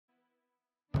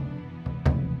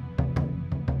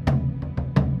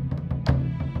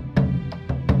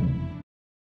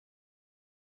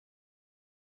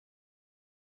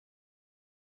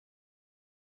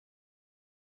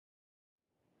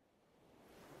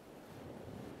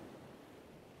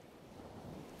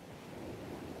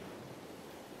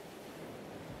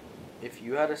If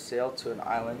you had to sail to an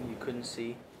island you couldn't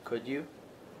see, could you?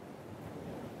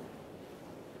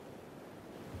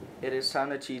 It is time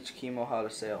to teach Kimo how to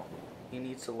sail. He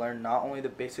needs to learn not only the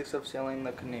basics of sailing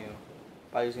the canoe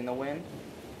by using the wind,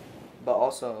 but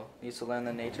also needs to learn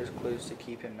the nature's clues to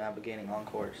keep him navigating on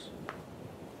course.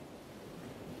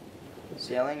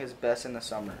 Sailing is best in the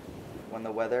summer, when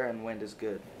the weather and wind is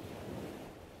good.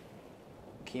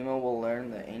 Kimo will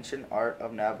learn the ancient art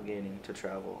of navigating to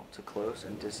travel to close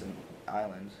and distant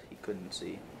islands he couldn't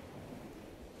see.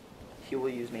 He will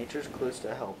use nature's clues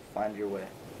to help find your way.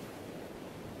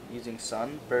 Using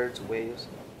sun, birds, waves,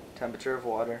 temperature of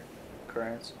water,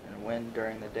 currents, and wind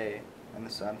during the day, and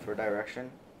the sun for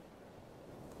direction.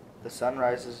 The sun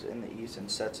rises in the east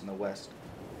and sets in the west.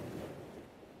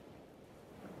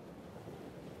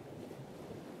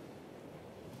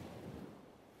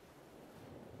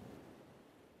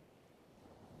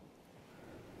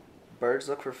 Birds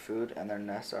look for food and their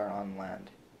nests are on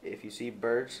land. If you see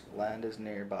birds, land is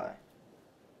nearby.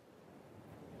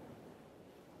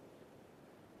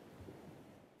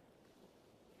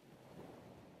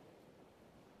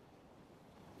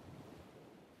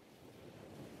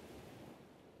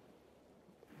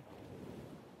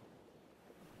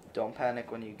 Don't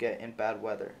panic when you get in bad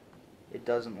weather. It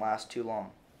doesn't last too long.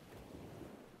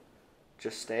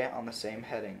 Just stay on the same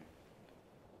heading.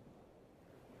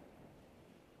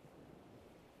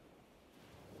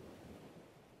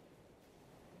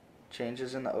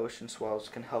 Changes in the ocean swells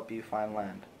can help you find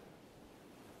land.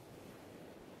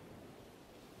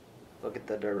 Look at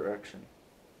the direction.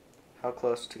 How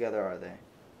close together are they?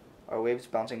 Are waves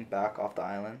bouncing back off the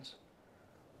islands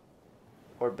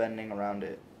or bending around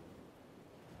it?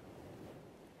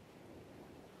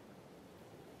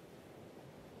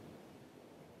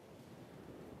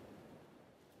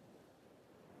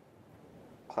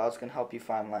 Clouds can help you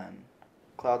find land.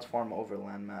 Clouds form over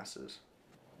land masses.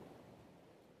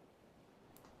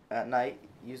 At night,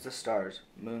 use the stars,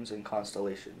 moons, and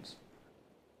constellations.